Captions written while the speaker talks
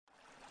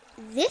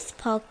This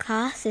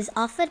podcast is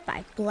offered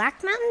by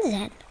Black Mountain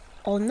Zen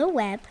on the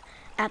web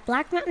at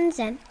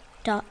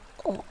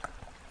blackmountainzen.org.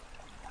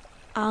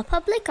 All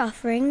public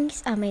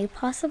offerings are made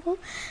possible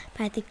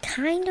by the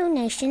kind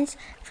donations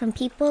from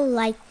people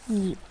like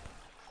you.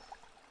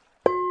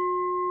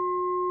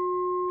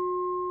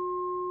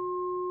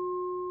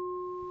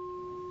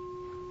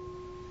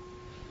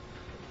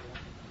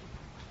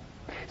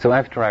 So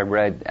after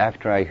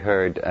I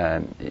heard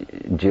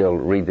Jill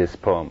read this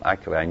poem,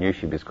 actually I knew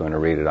she was going to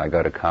read it. I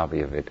got a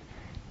copy of it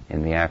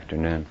in the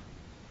afternoon.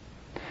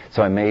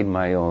 So I made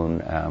my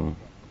own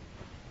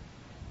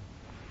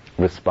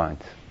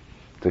response.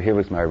 So here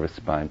was my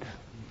response.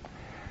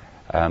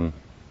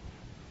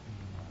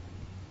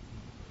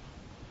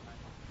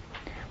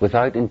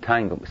 Without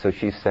entanglement, so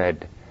she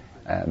said,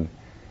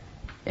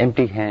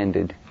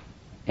 empty-handed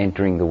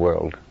entering the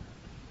world,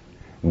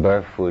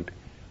 barefoot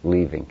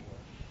leaving.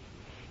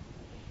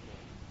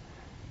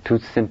 Too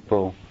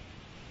simple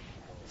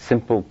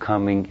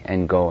coming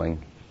and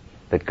going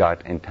that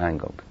got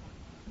entangled.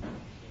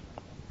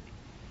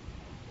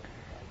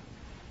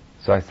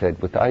 So I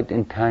said, without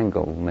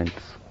entanglements,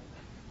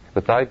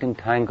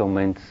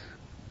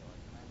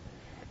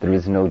 there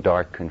is no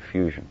dark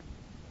confusion.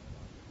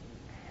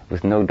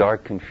 With no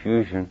dark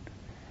confusion,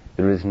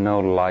 there is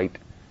no light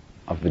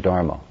of the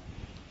Dharma.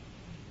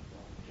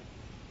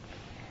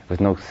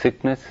 With no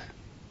sickness,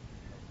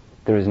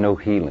 there is no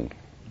healing.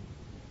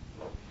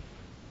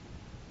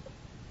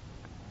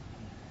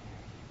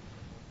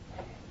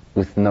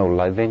 With no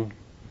living,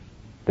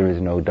 there is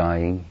no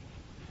dying.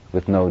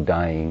 With no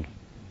dying,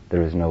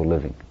 there is no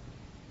living.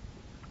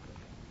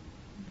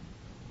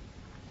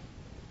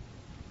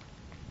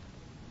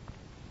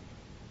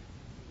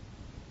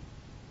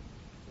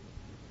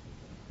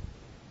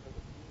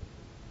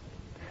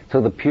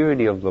 So the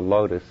purity of the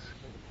lotus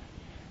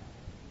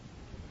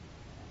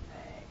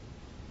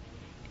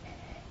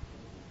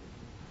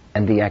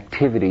and the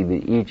activity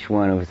that each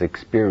one of us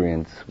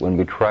experience when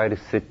we try to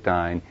sit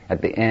down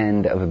at the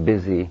end of a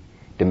busy,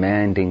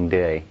 demanding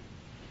day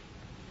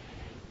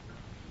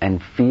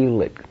and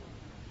feel it,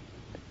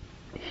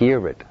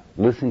 hear it,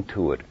 listen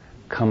to it,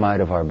 come out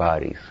of our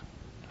bodies,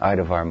 out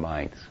of our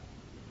minds.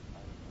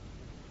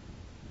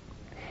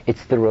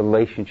 It's the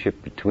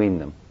relationship between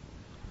them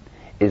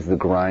is the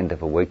grind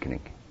of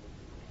awakening.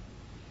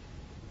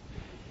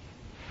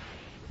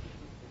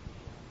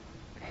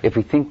 If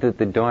we think that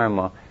the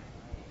Dharma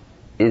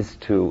is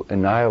to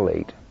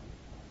annihilate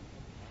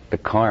the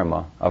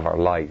karma of our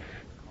life,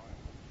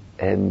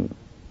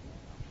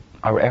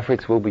 our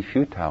efforts will be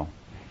futile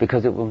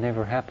because it will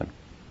never happen.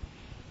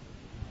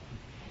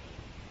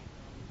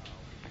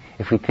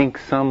 If we think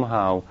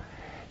somehow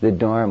the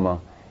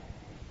Dharma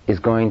is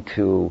going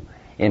to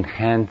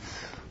enhance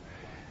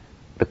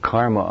the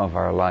karma of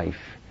our life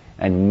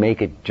and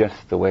make it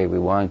just the way we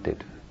want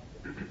it,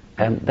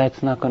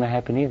 that's not going to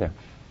happen either.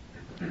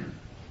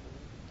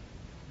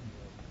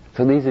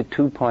 So these are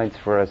 2 points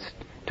for us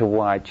to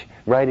watch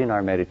right in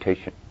our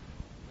meditation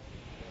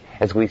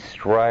as we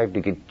strive to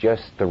get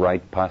just the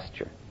right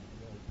posture.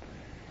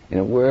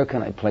 Where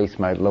can I place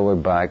my lower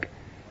back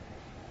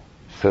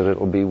so that it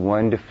will be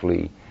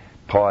wonderfully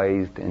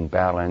poised and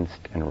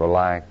balanced and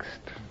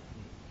relaxed,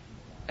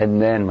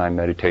 and then my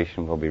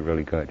meditation will be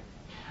really good.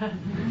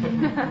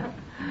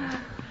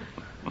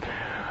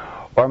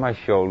 Or my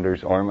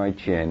shoulders, or my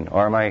chin,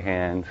 or my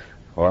hands,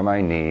 or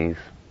my knees,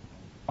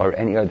 or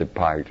any other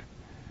part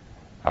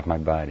of my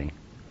body.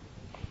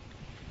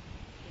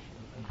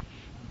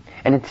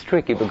 And it's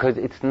tricky because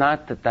it's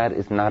not that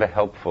is not a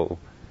helpful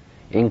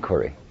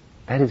inquiry.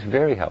 That is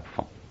very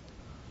helpful.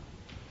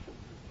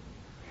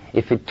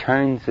 If it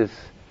turns us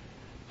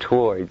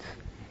towards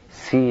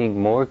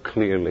seeing more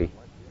clearly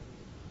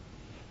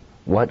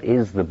what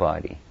is the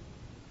body,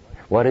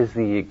 what is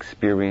the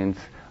experience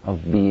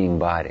of being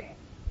body.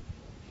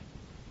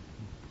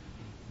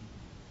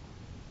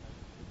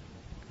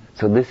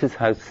 So this is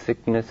how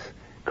sickness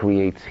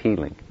creates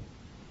healing.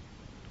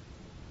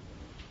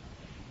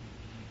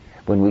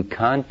 When we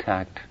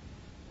contact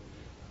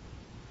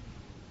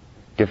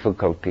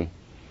difficulty,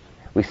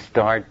 we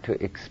start to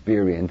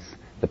experience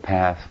the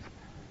path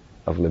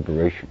of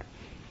liberation.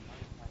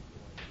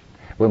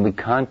 When we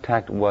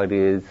contact what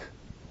is,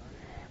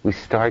 we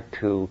start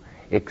to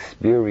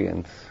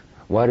experience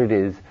what it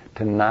is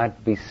to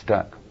not be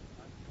stuck.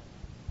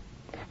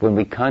 When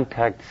we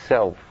contact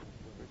self,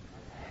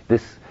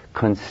 this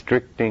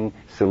constricting,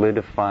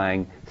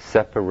 solidifying,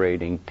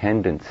 separating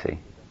tendency,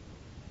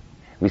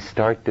 we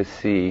start to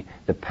see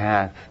the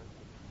path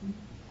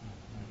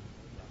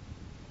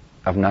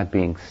of not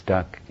being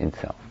stuck in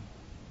self.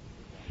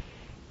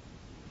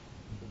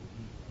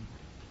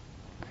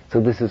 So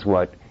this is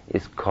what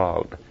is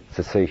called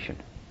cessation.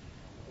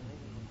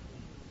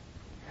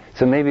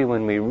 So maybe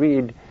when we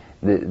read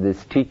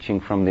this teaching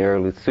from the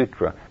Early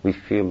Sutra, we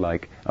feel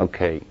like,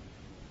 okay,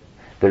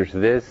 there's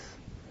this,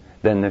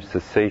 then there's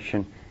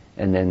cessation,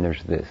 and then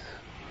there's this.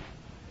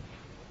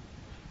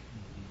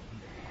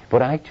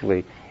 But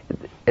actually,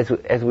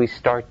 as we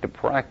start to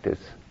practice,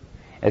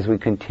 as we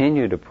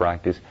continue to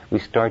practice, we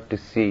start to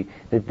see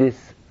that this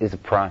is a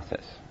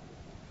process.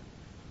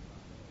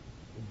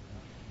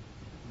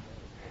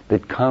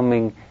 That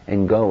coming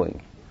and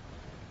going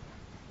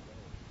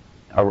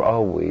are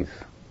always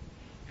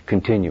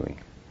continuing.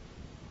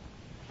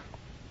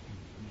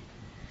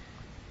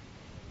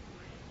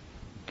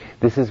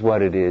 This is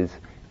what it is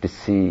to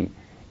see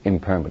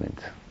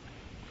impermanence.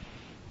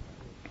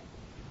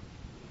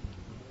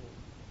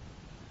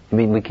 I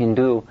mean, we can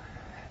do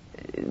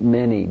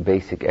many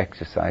basic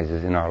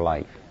exercises in our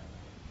life.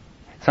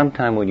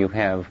 Sometime when you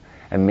have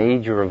a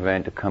major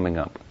event coming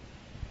up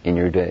in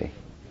your day,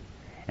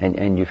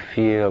 and you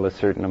feel a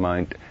certain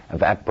amount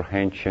of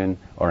apprehension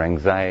or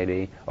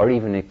anxiety or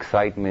even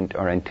excitement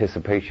or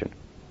anticipation,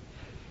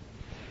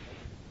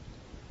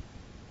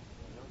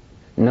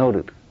 note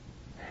it.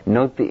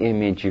 Note the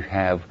image you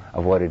have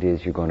of what it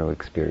is you're going to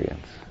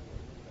experience,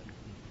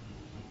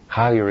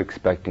 how you're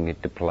expecting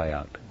it to play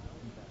out.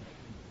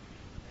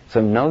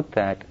 So note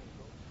that,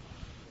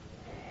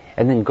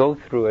 and then go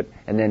through it,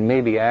 and then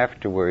maybe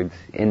afterwards,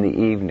 in the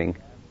evening,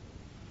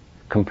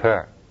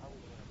 compare.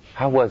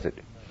 How was it?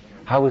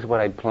 How was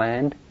what I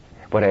planned,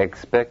 what I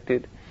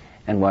expected,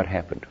 and what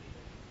happened?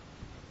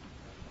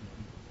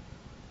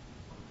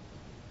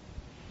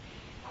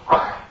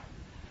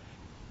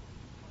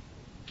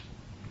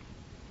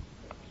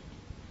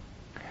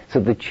 So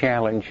the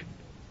challenge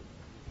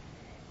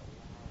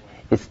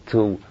is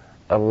to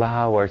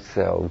allow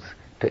ourselves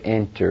to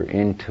enter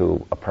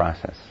into a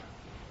process.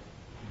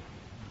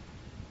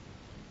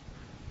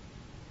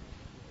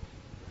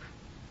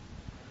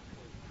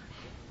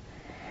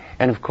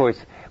 And of course,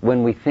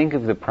 when we think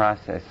of the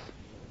process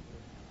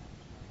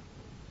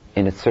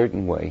in a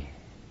certain way,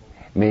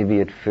 maybe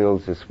it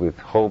fills us with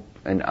hope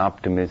and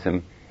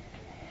optimism,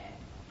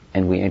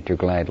 and we enter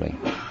gladly.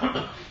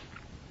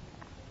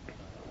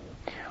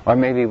 Or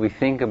maybe we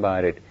think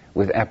about it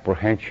with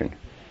apprehension,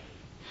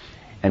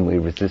 and we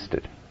resist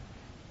it.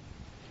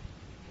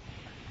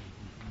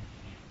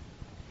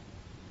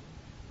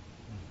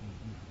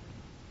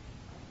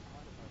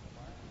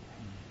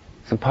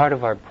 So part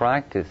of our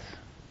practice,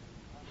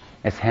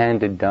 as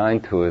handed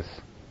down to us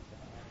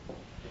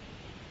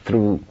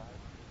through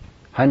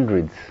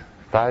hundreds,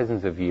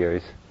 thousands of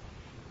years,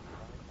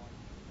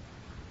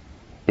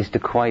 is to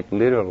quite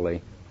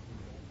literally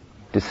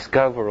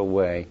discover a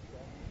way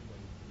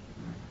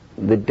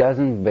that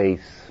doesn't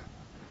base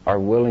our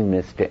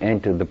willingness to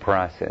enter the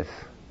process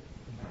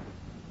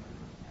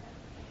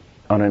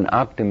on an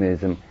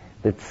optimism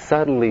that's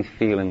subtly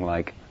feeling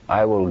like,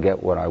 I will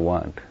get what I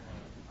want.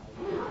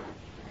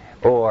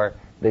 Or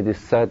that is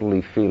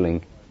subtly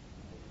feeling,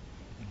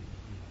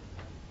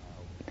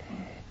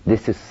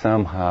 this is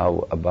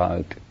somehow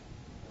about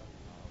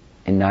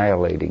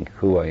annihilating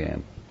who I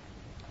am.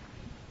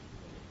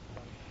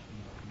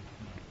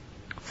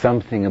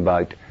 Something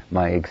about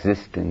my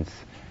existence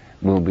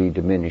will be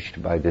diminished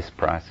by this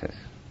process.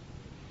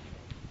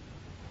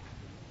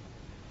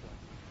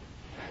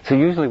 So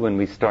usually when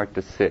we start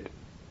to sit,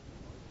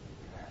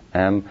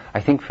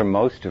 I think for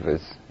most of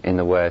us in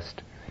the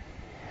West,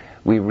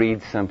 we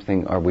read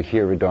something or we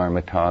hear a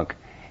Dharma talk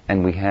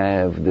and we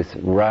have this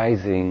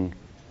rising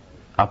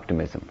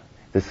optimism,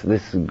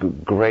 this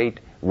great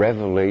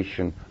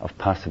revelation of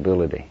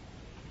possibility.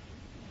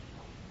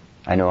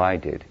 I know I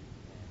did.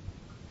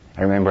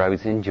 I remember I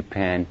was in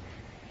Japan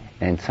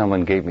and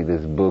someone gave me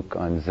this book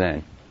on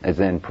Zen. A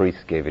Zen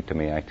priest gave it to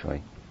me,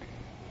 actually.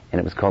 And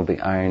it was called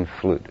The Iron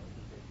Flute.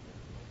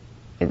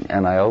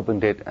 And I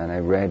opened it and I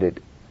read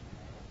it,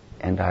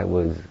 and I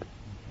was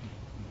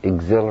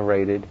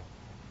exhilarated,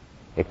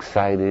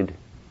 excited,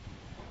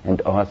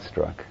 and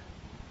awestruck.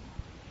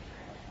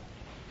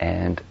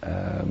 And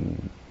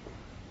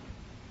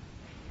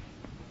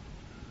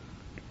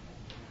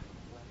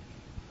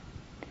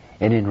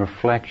in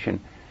reflection,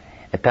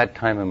 at that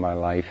time in my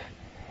life,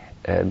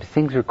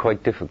 things were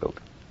quite difficult.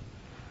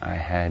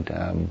 I'd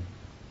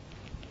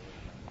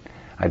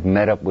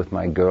met up with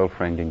my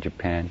girlfriend in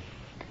Japan,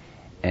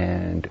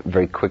 and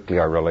very quickly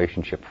our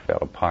relationship fell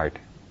apart.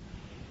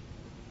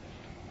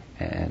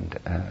 And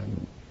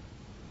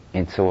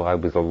so I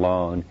was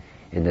alone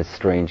in this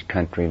strange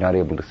country, not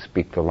able to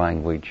speak the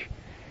language.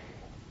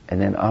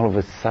 And then all of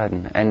a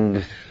sudden,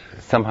 and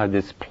somehow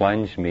this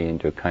plunged me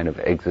into a kind of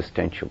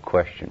existential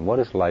question. What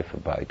is life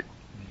about?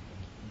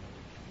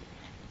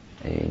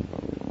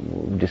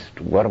 Just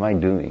what am I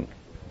doing?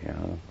 You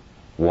know,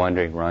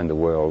 wandering around the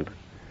world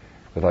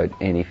without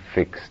any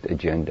fixed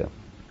agenda.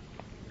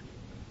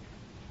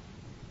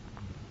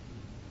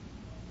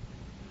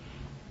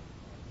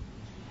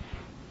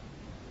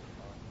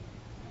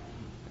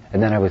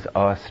 And then I was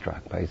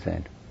awestruck by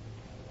Zen.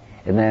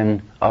 And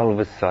then all of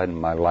a sudden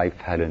my life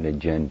had an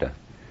agenda.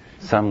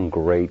 Some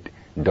great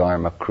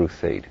Dharma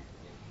crusade.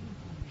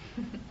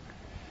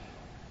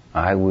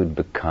 I would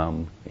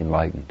become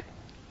enlightened.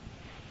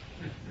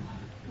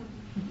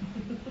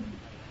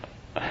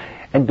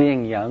 And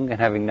being young and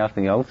having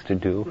nothing else to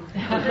do,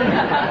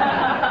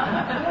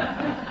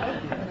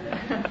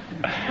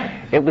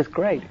 it was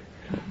great.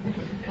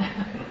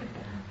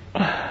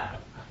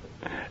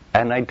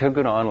 And I took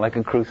it on like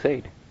a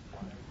crusade.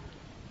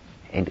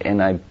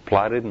 And I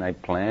plotted and I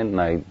planned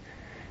and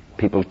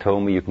people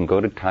told me you can go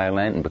to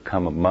Thailand and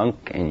become a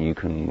monk and you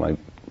can like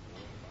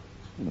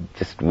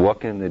just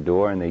walk in the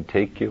door and they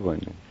take you,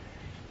 and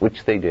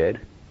which they did,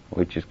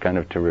 which is kind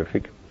of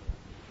terrific.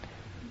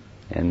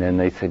 And then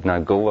they said, now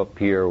go up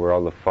here where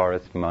all the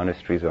forest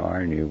monasteries are,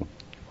 and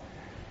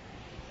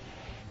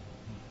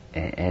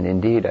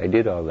indeed I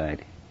did all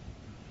that.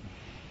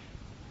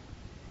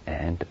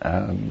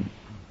 And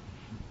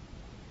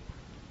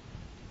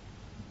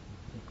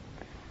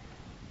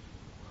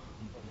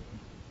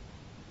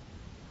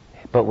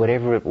but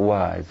whatever it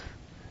was,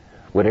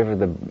 whatever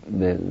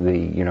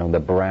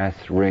the brass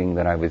ring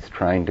that I was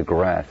trying to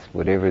grasp,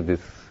 whatever this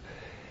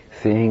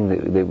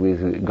thing that was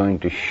going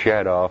to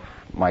shed off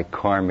my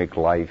karmic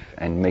life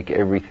and make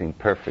everything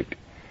perfect,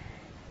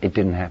 it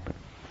didn't happen.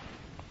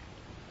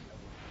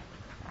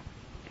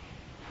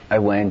 I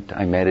went,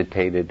 I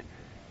meditated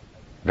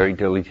very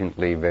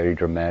diligently, very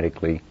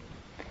dramatically.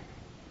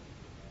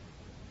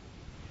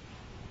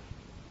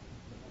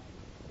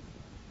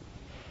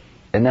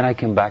 And then I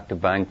came back to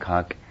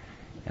Bangkok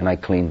and I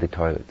cleaned the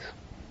toilets.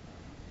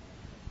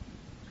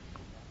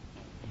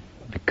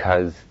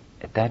 Because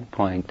at that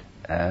point,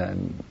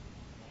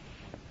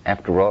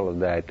 after all of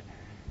that,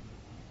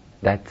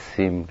 that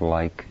seemed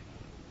like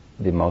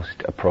the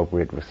most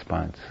appropriate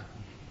response.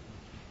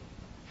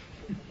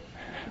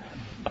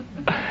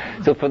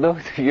 So for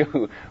those of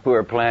you who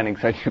are planning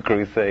such a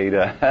crusade,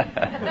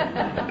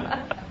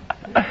 I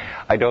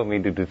don't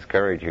mean to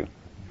discourage you.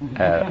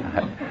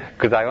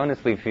 Because I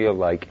honestly feel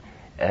like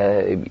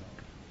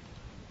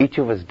each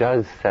of us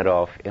does set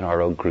off in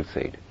our own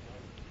crusade.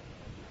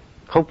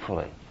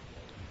 Hopefully.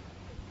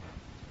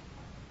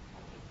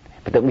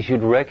 But that we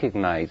should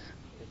recognize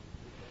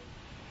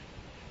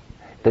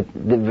that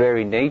the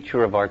very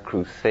nature of our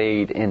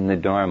crusade in the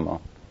Dharma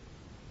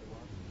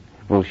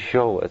will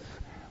show us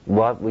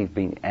what we've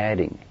been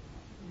adding.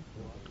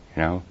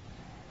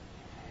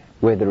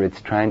 Whether it's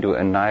trying to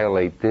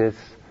annihilate this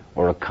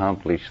or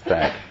accomplish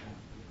that.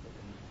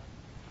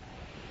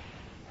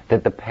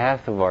 That the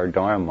path of our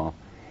Dharma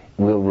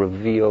will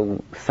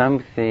reveal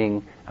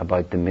something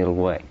about the middle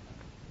way.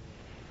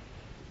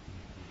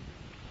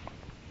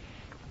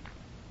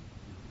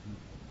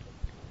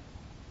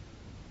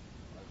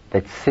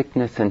 That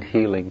sickness and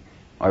healing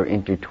are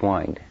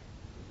intertwined.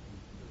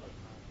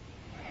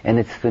 And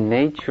it's the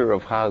nature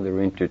of how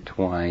they're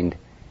intertwined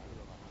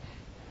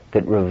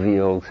that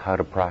reveals how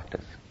to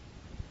practice.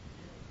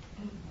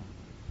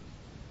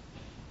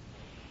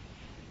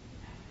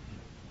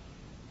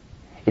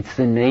 It's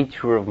the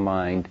nature of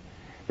mind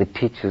that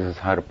teaches us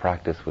how to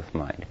practice with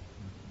mind.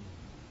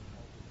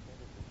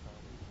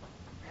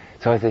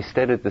 So as I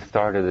said at the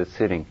start of the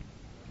sitting,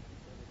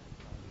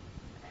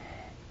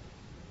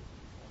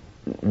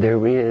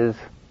 there is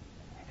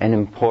an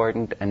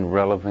important and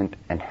relevant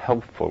and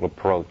helpful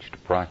approach to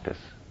practice.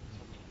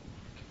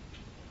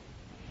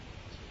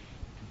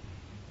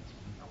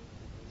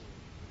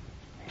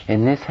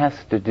 And this has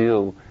to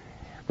do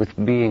with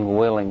being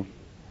willing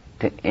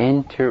to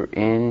enter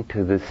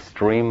into the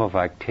stream of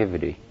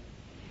activity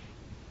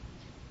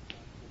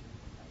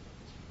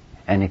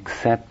and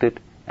accept it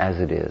as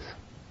it is.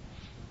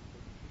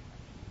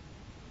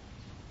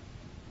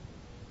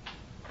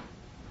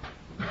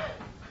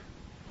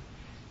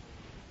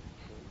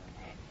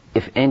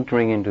 If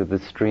entering into the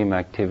stream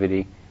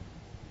activity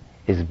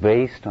is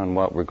based on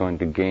what we're going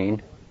to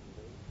gain,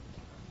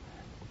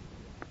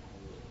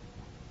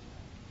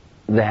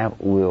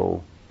 that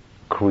will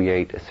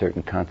create a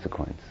certain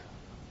consequence.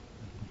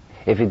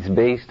 If it's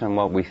based on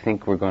what we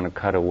think we're going to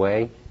cut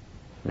away,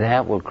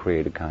 that will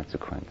create a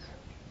consequence.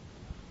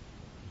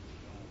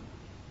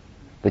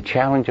 The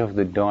challenge of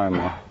the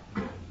Dharma,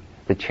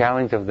 the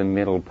challenge of the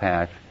middle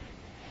path,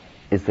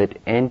 is that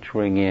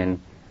entering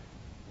in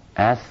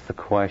asks the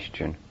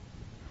question,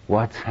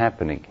 what's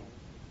happening?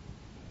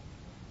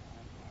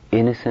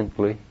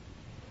 Innocently,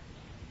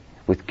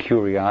 with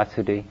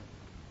curiosity,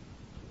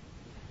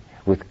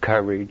 with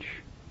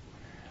courage,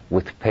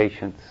 with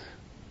patience,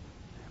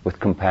 with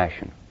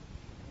compassion.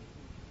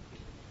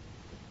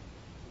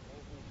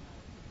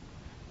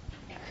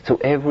 So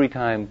every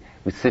time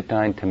we sit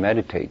down to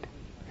meditate,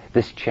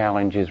 this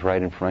challenge is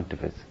right in front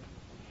of us.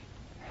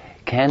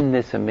 Can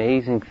this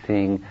amazing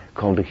thing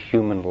called a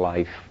human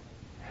life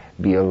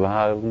be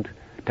allowed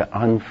to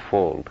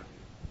unfold,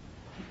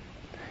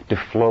 to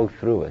flow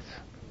through us?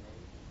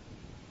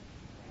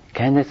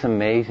 Can this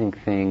amazing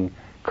thing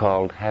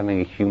called having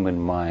a human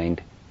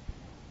mind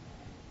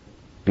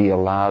be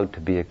allowed to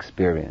be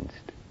experienced?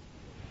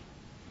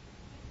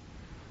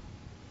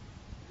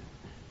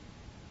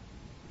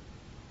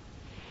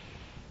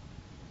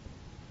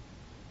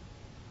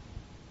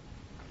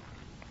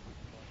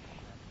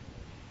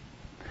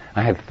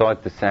 I have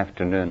thought this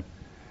afternoon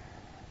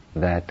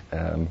that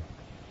I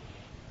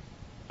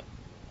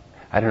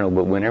don't know,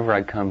 but whenever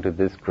I come to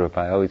this group,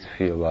 I always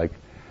feel like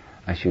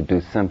I should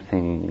do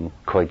something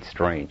quite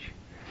strange.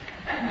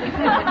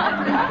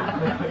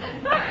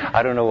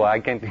 I don't know why,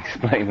 I can't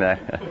explain that.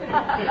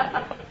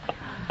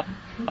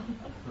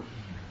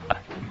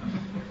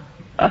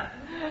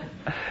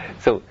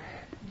 So,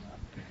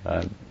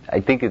 I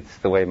think it's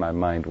the way my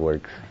mind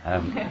works.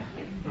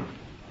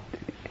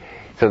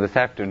 So this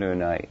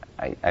afternoon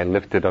I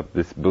lifted up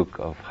this book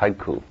of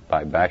haiku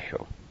by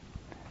Basho,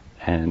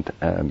 and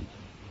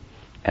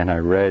I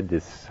read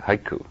this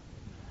haiku,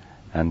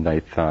 and I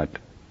thought,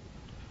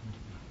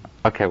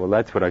 okay, well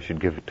that's what I should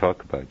give a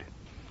talk about,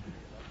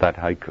 that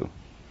haiku.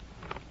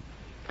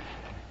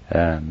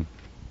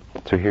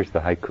 So here's the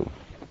haiku.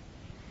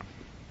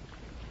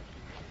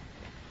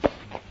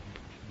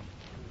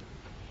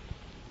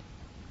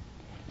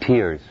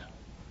 Tears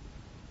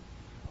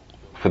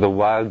for the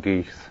wild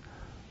geese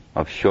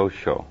of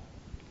Shosho,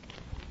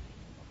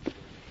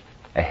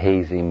 a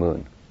hazy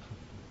moon.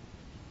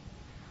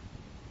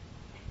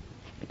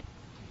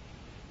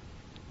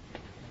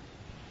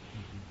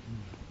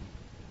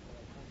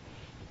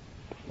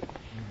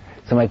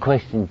 So my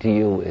question to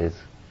you is,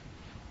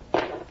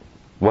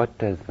 what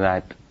does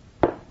that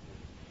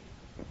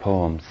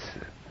poem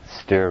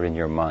stir in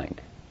your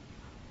mind?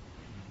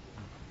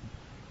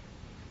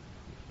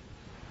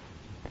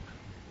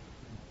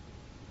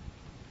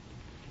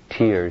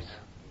 Tears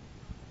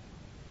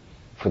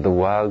for the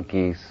wild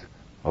geese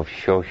of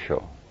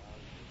Shosho,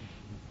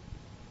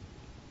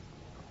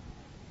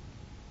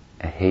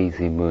 a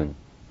hazy moon.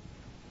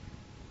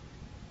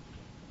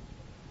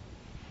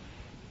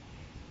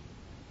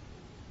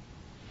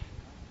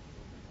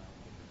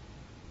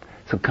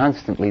 So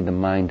constantly the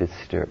mind is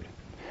stirred.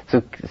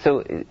 So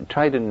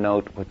try to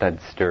note what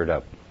that stirred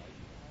up.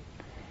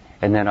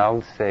 And then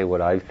I'll say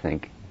what I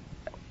think,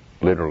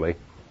 literally,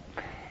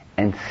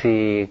 and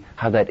see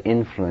how that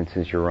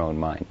influences your own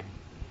mind.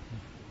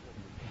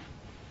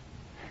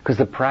 Because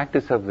the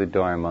practice of the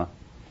Dharma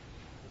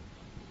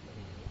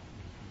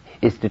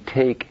is to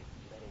take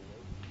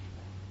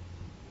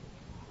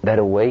that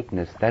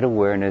awakeness, that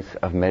awareness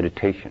of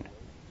meditation,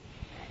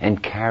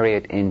 and carry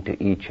it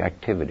into each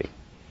activity.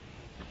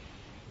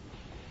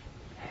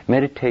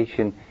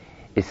 Meditation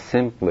is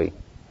simply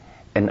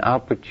an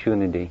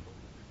opportunity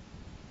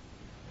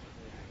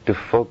to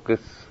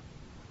focus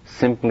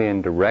simply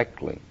and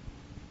directly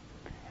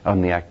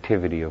on the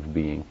activity of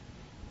being.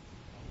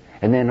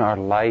 And then our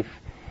life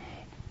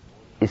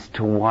is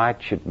to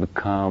watch it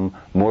become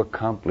more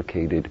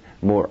complicated,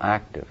 more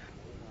active.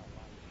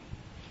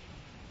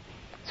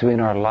 So in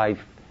our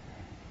life,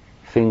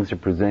 things are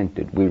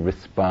presented, we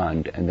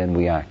respond, and then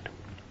we act.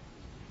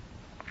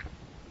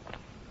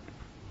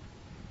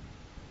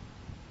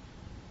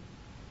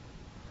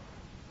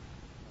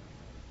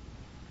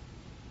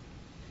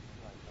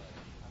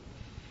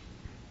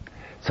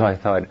 So I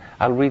thought,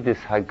 I'll read this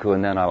haiku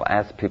and then I'll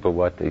ask people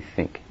what they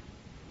think.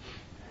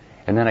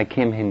 And then I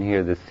came in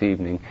here this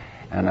evening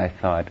and I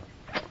thought,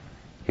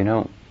 you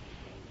know,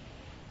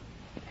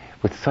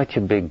 with such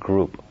a big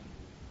group,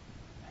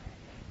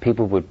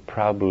 people would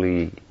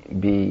probably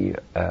be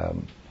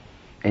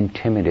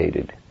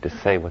intimidated to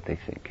say what they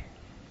think.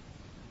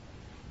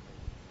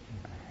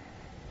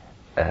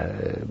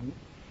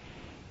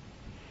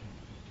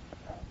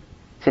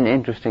 It's an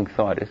interesting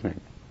thought, isn't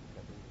it?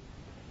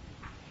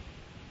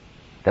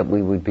 That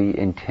we would be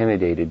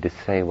intimidated to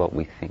say what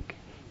we think.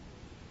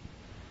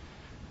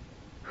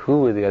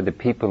 Who are the other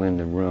people in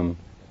the room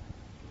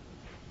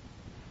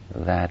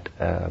that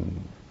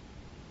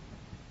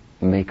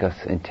make us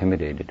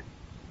intimidated?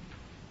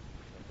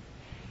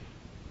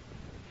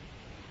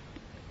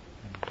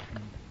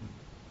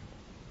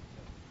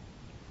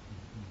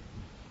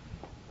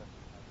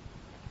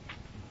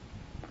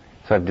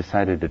 So I've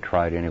decided to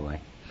try it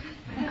anyway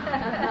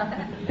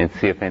and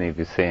see if any of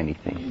you say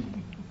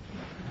anything.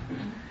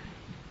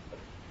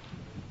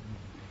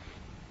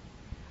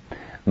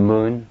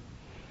 Moon,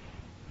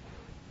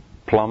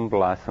 plum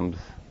blossoms,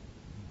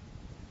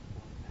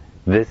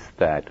 this,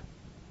 that,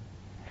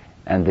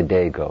 and the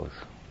day goes.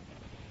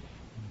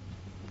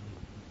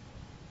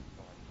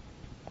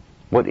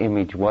 What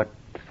image, what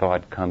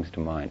thought comes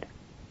to mind?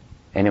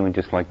 Anyone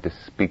just like to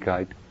speak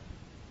out?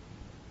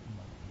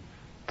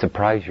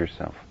 Surprise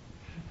yourself.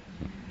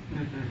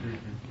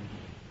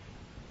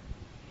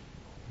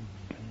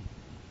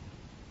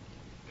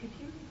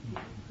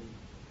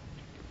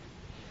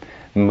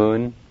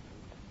 Moon,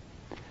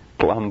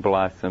 plum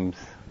blossoms,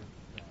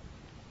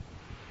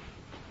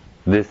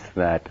 this,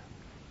 that,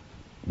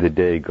 the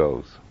day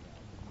goes.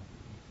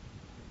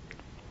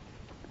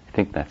 I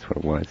think that's what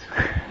it was.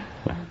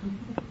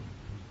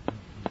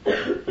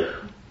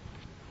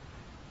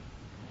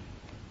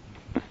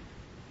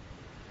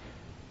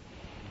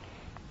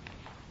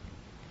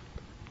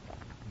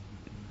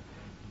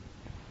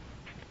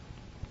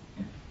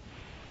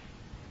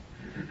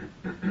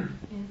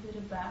 Is it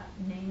about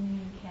naming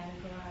and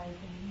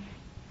categorizing?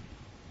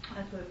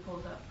 That's what it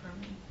pulls up for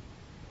me.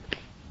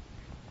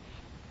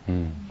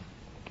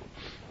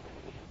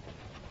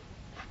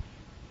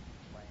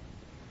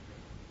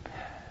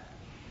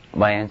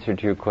 My answer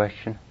to your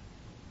question?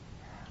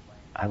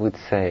 I would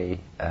say,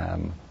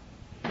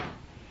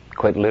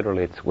 quite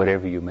literally, it's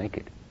whatever you make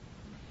it.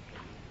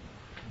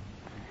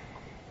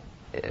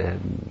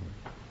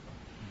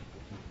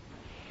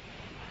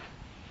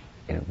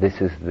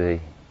 this is the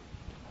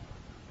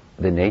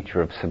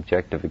nature of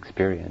subjective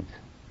experience.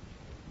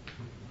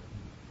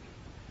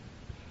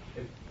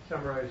 It's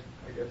summarized,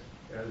 I guess,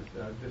 as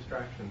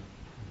distraction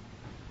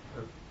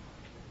of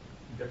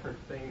different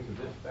things, of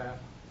this, that,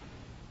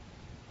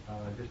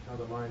 just how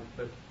the mind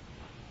flips.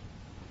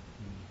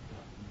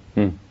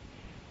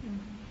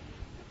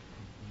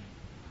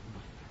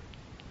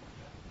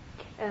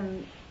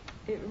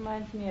 It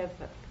reminds me of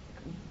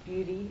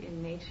beauty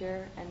in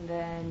nature, and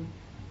then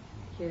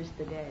here's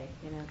the day.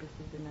 This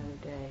is another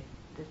day.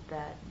 The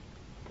day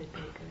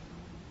goes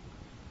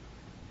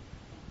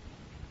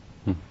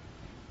on.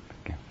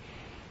 Okay.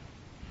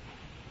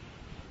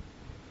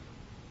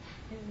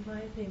 It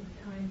reminds me of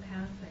time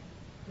passing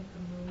with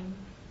the moon,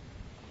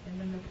 and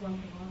then the plum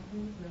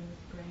blossoms in the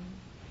spring,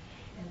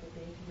 and the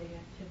day-to-day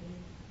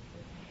activities.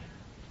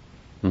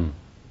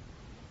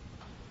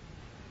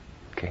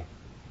 Okay.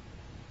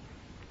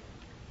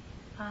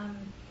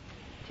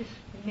 Just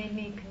made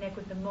me connect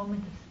with the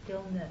moment of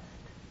stillness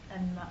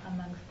and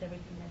amongst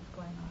everything that's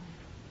going on.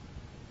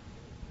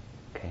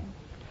 Okay.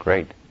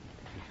 Great.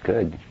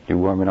 Good. You're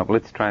warming up.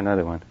 Let's try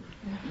another one.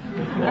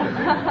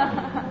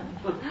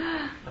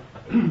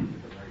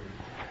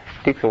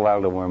 Takes a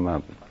while to warm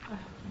up.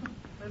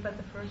 What about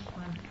the first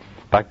one?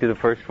 Back to the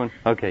first one?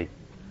 Okay.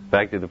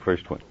 Back to the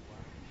first one.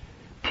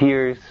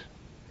 Tears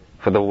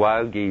for the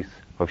wild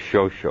geese of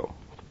Shosho.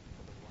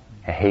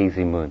 A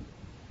hazy moon.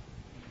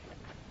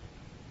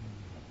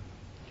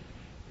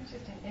 It's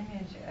just an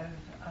image of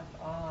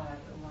awe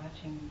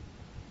watching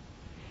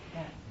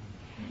that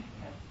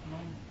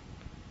moment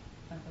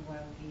of the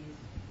wild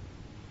geese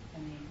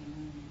and the hazy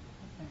moon.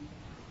 And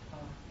just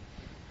awe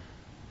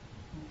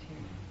and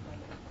tears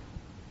like that.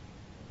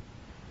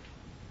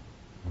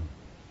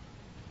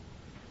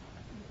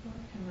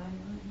 To my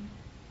mind,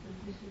 the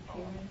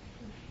disappearance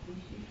of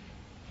species,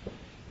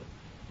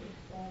 the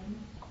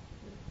sadness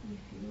that we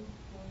feel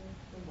for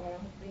the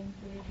wild things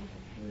that are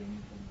disappearing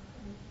from the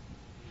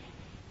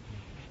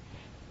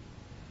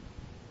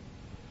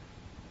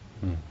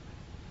earth.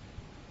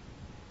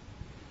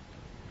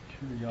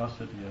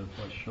 Curiosity of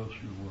what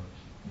Shoshu was.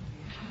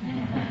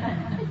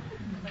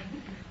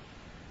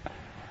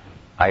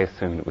 I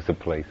assumed it was a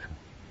place.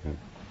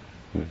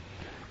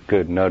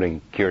 Good,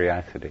 noting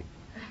curiosity.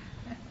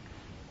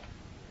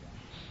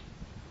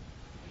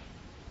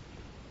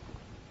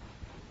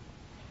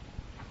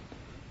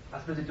 I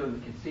was busy doing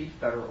the conceit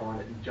better on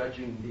it and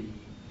judging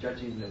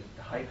the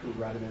haiku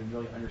rather than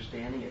really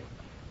understanding it.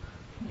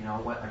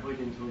 What I really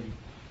didn't really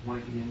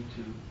want to get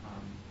into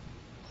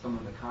some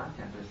of the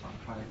content of this. I'm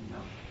trying to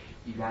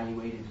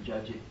evaluate and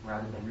judge it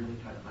rather than really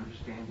try to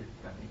understand it.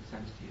 If that makes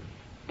sense to you.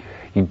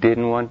 You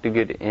didn't want to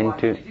get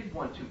into... I did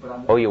want to, but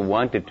I'm... Oh, you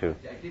wanted to.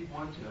 I did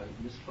want to. I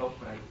misspoke,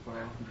 but what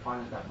I often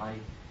find is that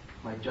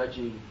my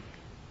judging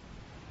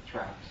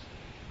tracks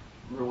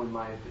ruin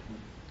my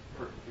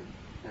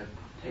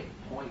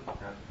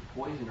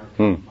poison or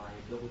take my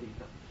ability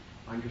to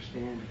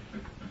understand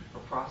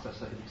or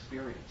process an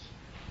experience.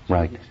 So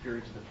right. The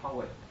experience of the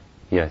poet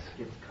yes.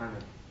 gets kind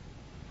of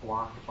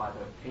blocked by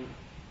the paint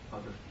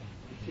of the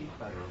conceit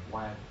better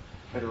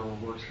or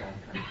worse kind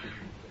of thing.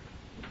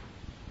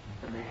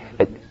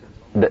 That makes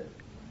sense.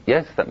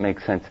 Yes, that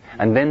makes sense.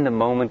 And then the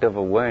moment of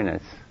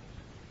awareness.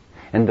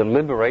 And the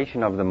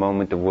liberation of the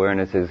moment of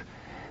awareness is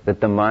that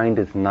the mind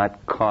is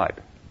not caught.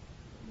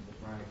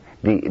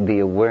 Right. The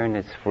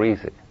awareness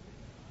frees it.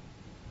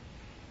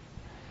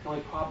 The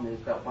only problem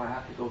is that when I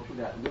have to go through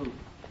that loop,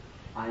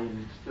 I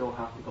still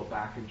have to go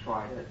back and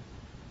try to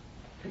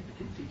take the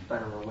conceits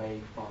better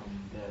away from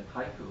the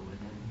haiku, and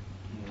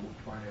then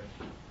try to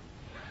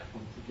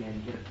once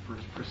again get a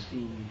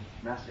pristine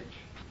message.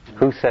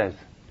 Who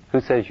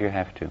says you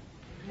have to?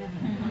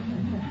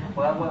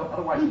 Well,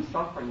 otherwise I'm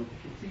suffering with the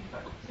conceit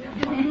better. See,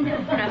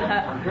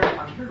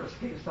 I'm here to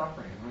escape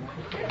suffering.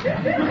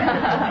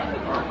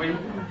 Aren't we?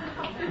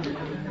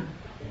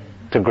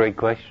 It's a great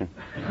question.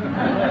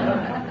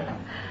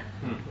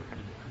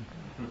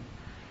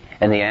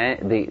 And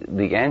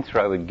the answer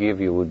I would give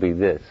you would be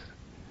this.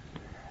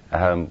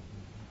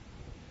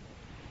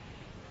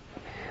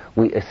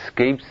 We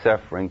escape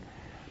suffering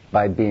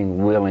by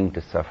being willing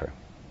to suffer.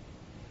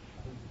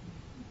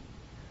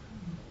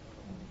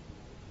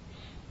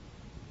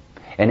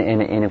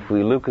 And if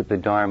we look at the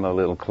Dharma a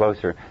little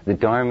closer, the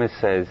Dharma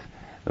says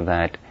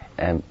that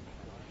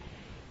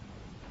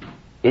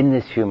in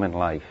this human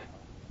life,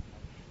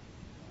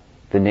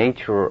 the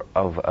nature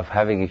of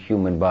having a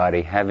human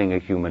body, having a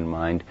human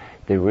mind,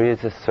 there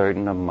is a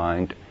certain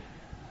amount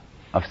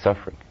of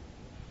suffering.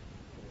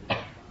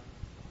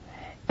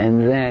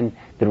 And then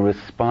the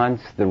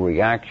response, the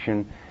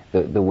reaction,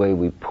 the way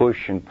we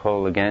push and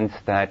pull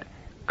against that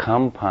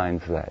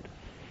compounds that.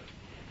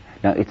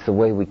 Now, it's the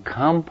way we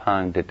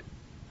compound it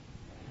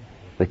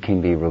that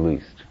can be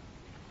released.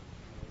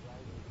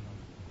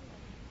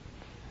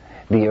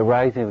 The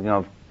arising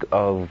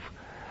of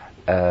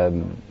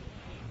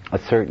a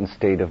certain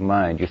state of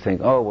mind. You're saying,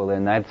 oh, well,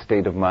 then that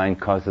state of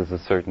mind causes a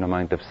certain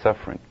amount of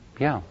suffering.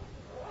 Yeah.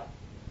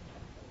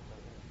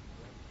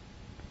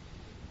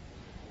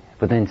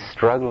 but then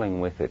struggling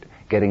with it,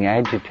 getting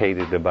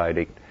agitated about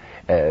it,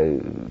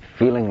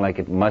 feeling like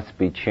it must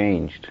be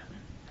changed,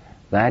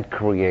 that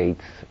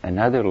creates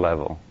another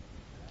level,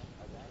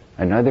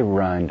 another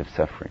round of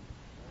suffering.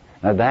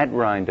 Now that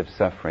round of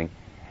suffering,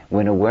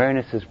 when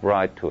awareness is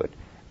brought to it,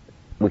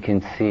 we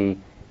can see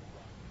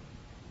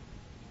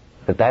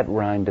that that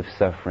round of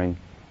suffering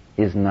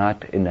is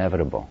not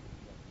inevitable.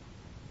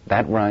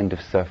 That round of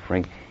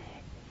suffering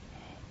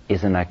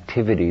is an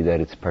activity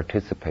that it's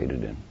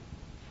participated in.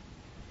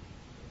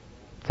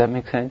 Does that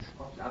make sense?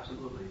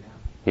 Absolutely,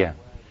 yeah.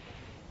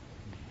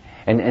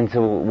 And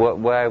so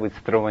why I was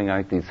throwing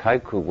out these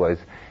haiku was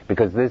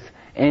because this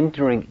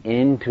entering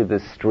into the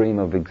stream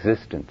of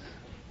existence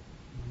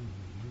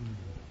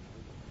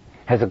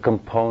has a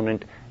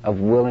component of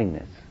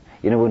willingness.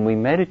 When we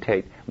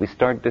meditate, we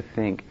start to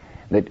think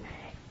that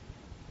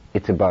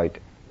it's about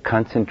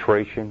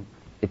concentration,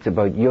 it's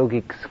about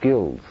yogic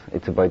skills,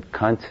 it's about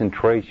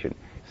concentration,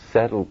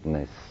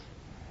 settledness,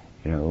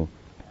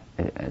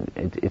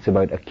 it's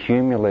about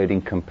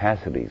accumulating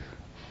capacities.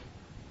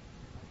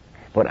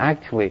 But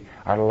actually,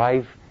 our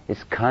life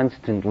is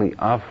constantly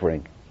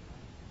offering.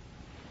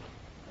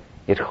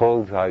 It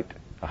holds out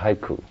a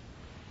haiku,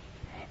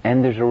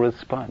 and there's a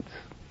response.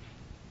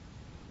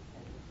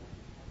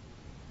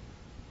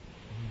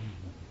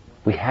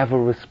 We have a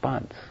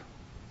response.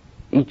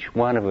 Each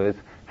one of us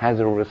has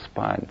a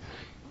response.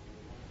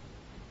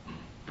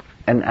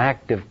 An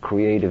act of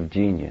creative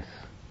genius.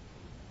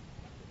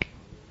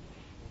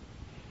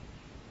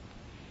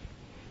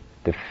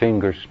 The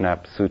Finger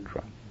Snap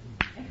Sutra.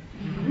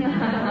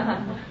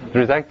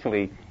 There's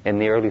actually, in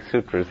the early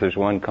sutras, there's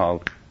one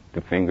called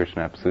the Finger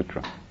Snap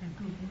Sutra.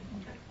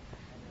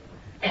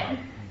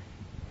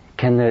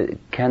 Can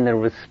the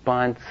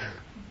response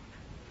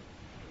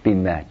be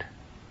met?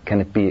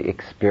 Can it be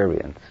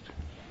experienced?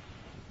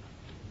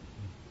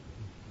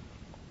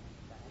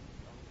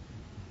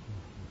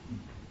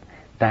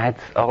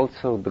 That's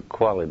also the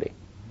quality.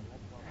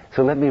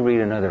 So let me read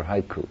another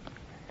haiku,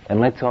 and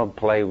let's all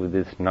play with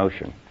this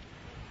notion.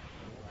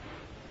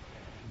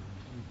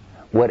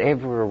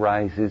 Whatever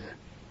arises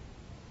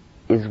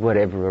is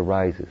whatever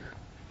arises.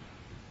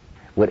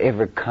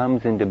 Whatever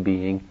comes into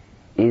being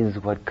is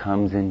what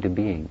comes into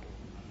being.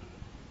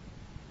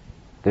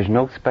 There's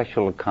no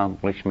special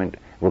accomplishment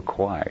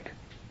required.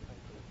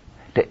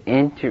 To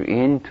enter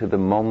into the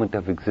moment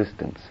of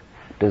existence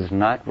does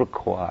not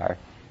require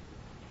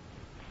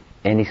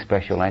any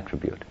special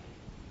attribute.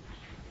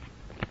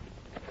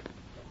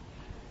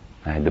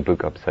 I had the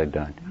book upside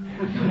down.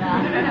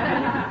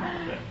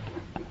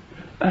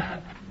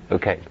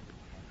 Okay.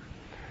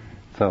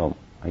 So,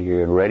 are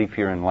you ready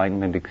for your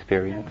enlightenment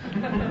experience?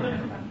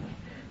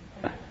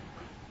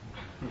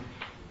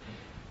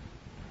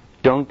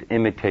 Don't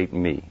imitate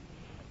me.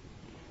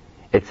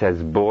 It's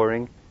as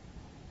boring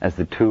as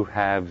the two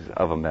halves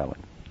of a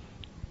melon.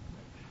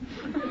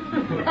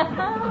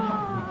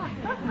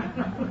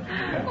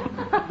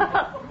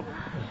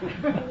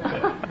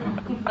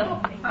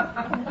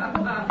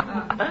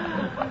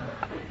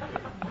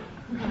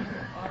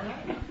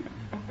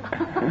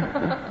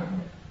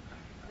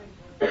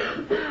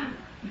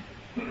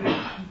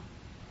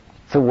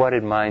 So what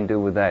did mind do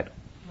with that?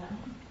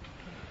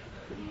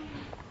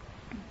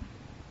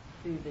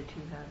 See the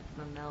two halves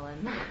of a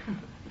melon.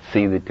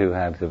 See the two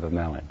halves of a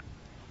melon.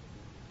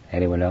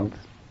 Anyone else?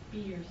 Be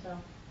yourself.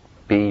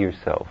 Be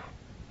yourself.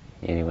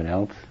 Anyone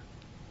else?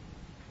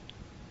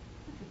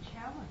 It's a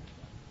challenge.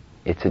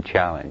 It's a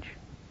challenge.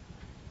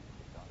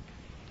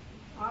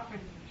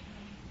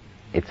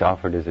 It's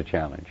offered as a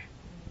challenge.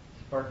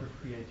 Spark of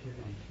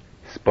creativity.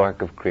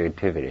 Spark of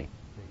creativity.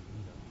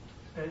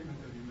 Statement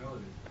of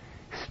humility.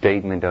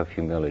 Statement of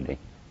humility.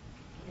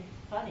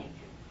 It's funny.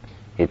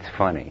 It's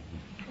funny.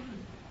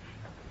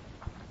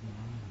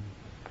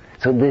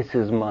 So this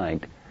is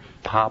mind.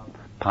 Pop,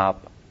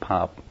 pop,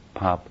 pop,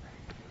 pop.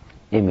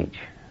 Image.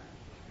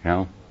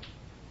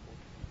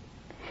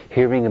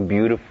 Hearing a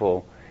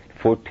beautiful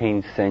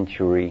 14th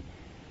century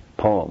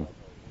poem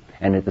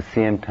and at the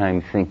same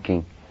time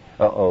thinking,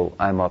 uh-oh,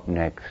 I'm up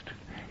next.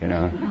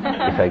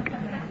 It's like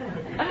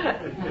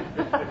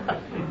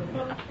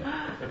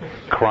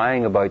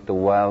crying about the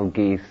wild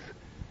geese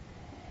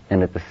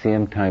and at the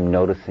same time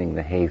noticing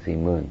the hazy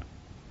moon.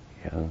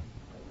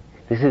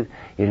 This is,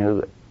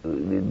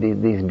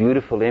 these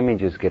beautiful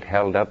images get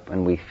held up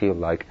and we feel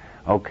like,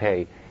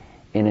 okay,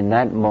 and in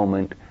that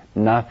moment,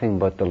 nothing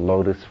but the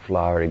lotus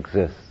flower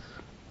exists.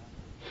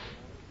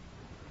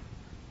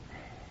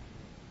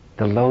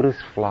 The lotus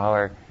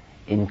flower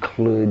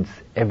includes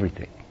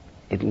everything.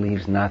 It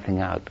leaves nothing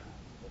out.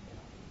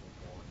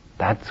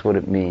 That's what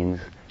it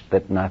means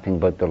that nothing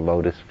but the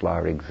lotus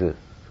flower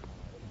exists.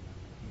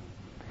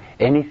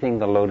 Anything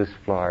the lotus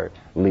flower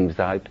leaves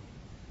out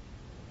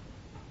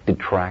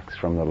detracts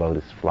from the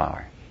lotus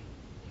flower.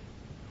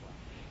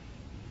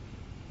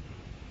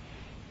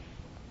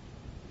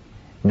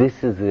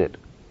 This is it.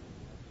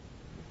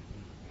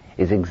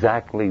 Is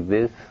exactly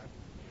this,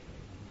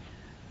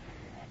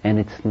 and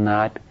it's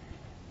not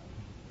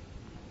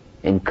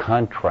in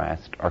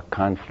contrast or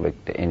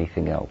conflict to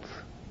anything else.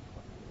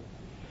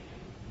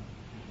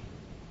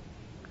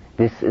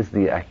 This is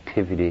the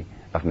activity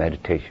of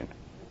meditation.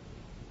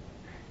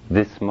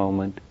 This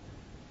moment,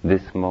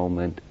 this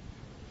moment,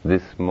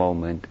 this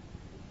moment,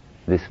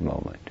 this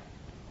moment.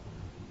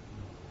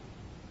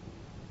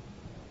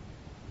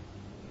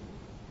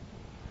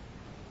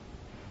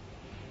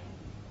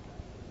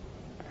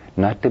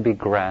 Not to be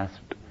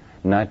grasped,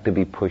 not to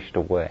be pushed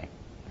away,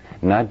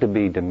 not to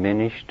be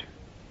diminished,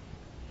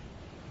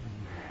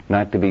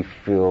 not to be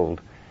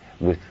filled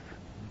with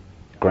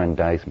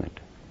grandizement.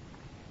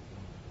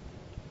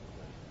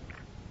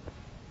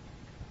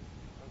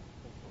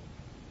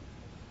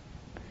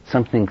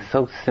 Something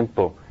so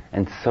simple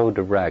and so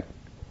direct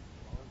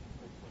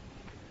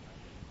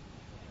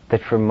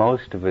that for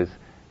most of us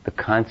the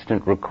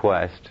constant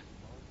request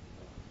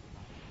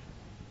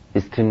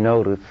is to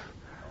notice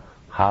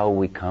how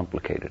we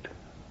complicate it.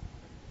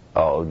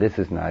 Oh, this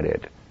is not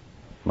it.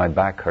 My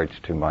back hurts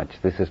too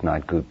much. This is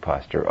not good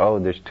posture. Oh,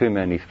 there's too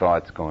many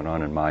thoughts going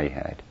on in my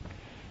head.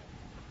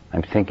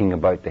 I'm thinking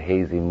about the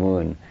hazy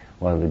moon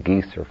while the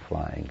geese are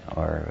flying,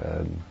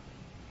 or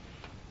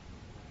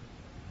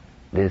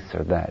this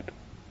or that.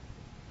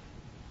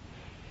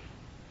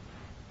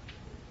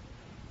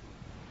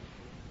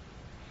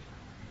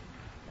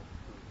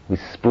 We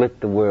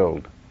split the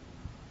world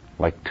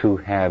like two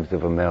halves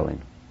of a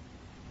melon.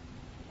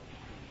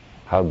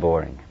 How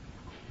boring.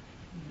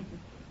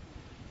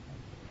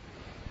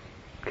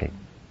 Okay.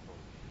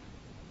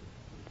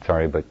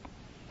 Sorry, but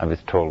I was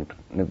told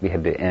that we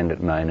had to end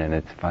at 9 and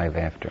it's 5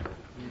 after.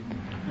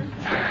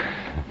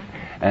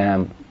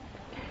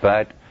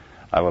 But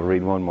I will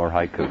read one more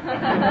haiku.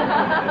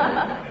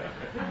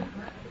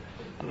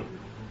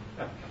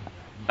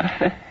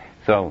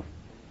 So,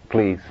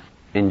 please,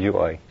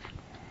 enjoy.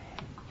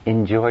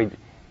 Enjoy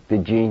the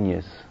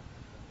genius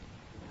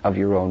of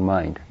your own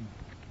mind.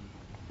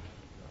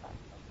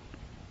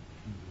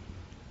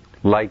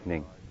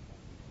 Lightning.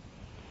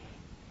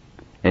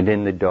 And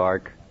in the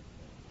dark,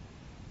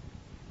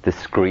 the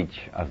screech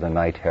of the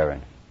night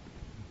heron.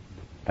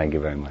 Thank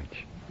you very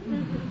much.